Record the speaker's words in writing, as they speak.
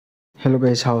Hello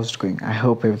guys, how's it going? I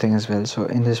hope everything is well. So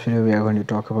in this video we are going to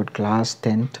talk about class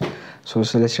 10th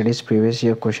social studies previous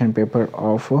year question paper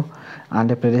of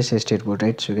Andhra Pradesh State Board,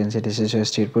 right? So you can say this is your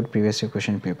state board previous year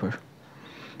question paper.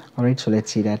 Alright, so let's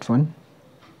see that one.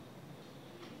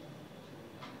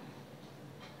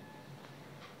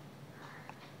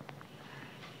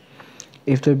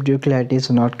 If the video clarity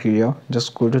is not clear,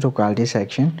 just go to the quality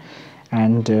section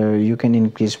and you can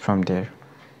increase from there.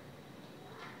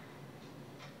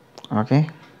 Okay.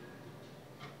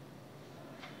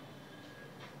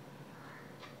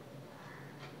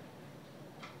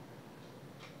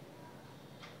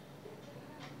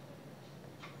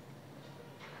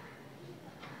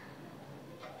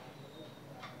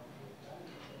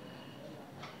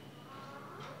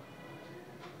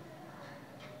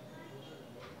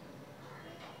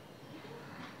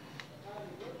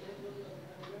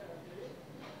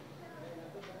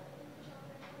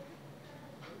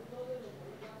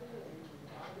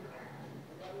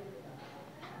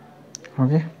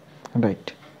 Okay,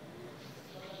 right.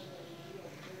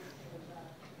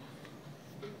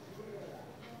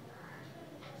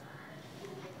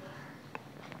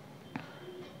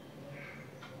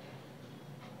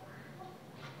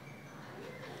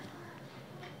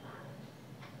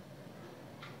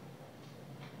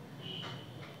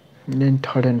 Then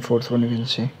third and fourth one you can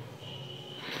see.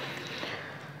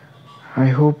 I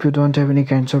hope you don't have any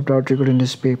kinds of doubt regarding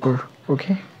this paper.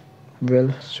 Okay,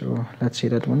 well, so let's see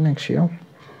that one next year.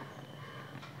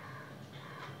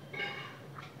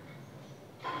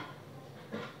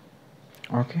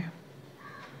 Okay,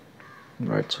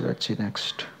 right, so let's see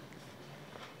next.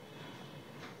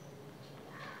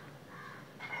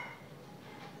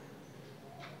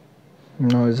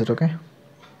 Now is it okay?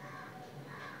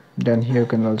 Then here you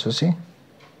can also see.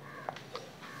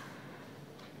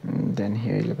 Then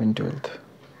here 11 12th.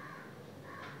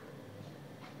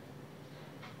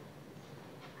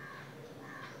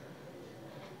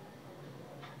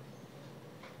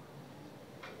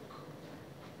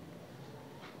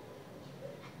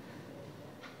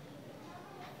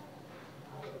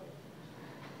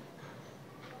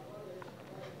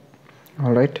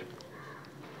 All right,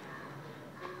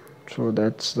 so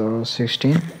that's the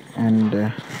 16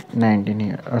 and 19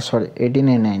 here, sorry, 18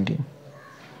 and 19.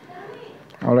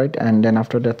 All right, and then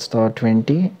after that's the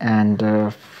 20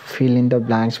 and fill in the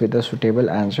blanks with the suitable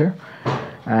answer.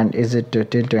 And is it till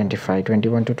 25,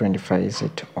 21 to 25 is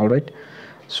it? All right,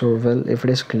 so well, if it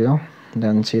is clear,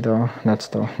 then see that's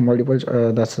the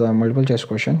multiple choice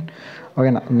question.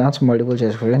 Okay, that's multiple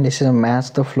choice question. This is a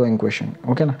match the flowing question.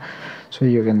 Okay, so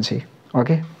you can see.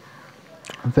 Okay,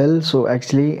 well, so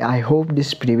actually I hope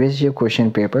this previous year question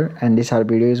paper and this our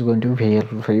video is going to be very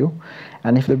helpful for you.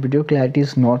 And if the video clarity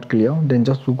is not clear, then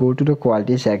just go to the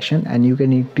quality section and you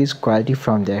can increase quality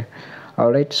from there.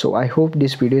 All right, so I hope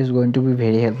this video is going to be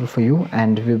very helpful for you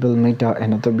and we will meet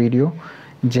another video.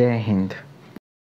 Jai Hind.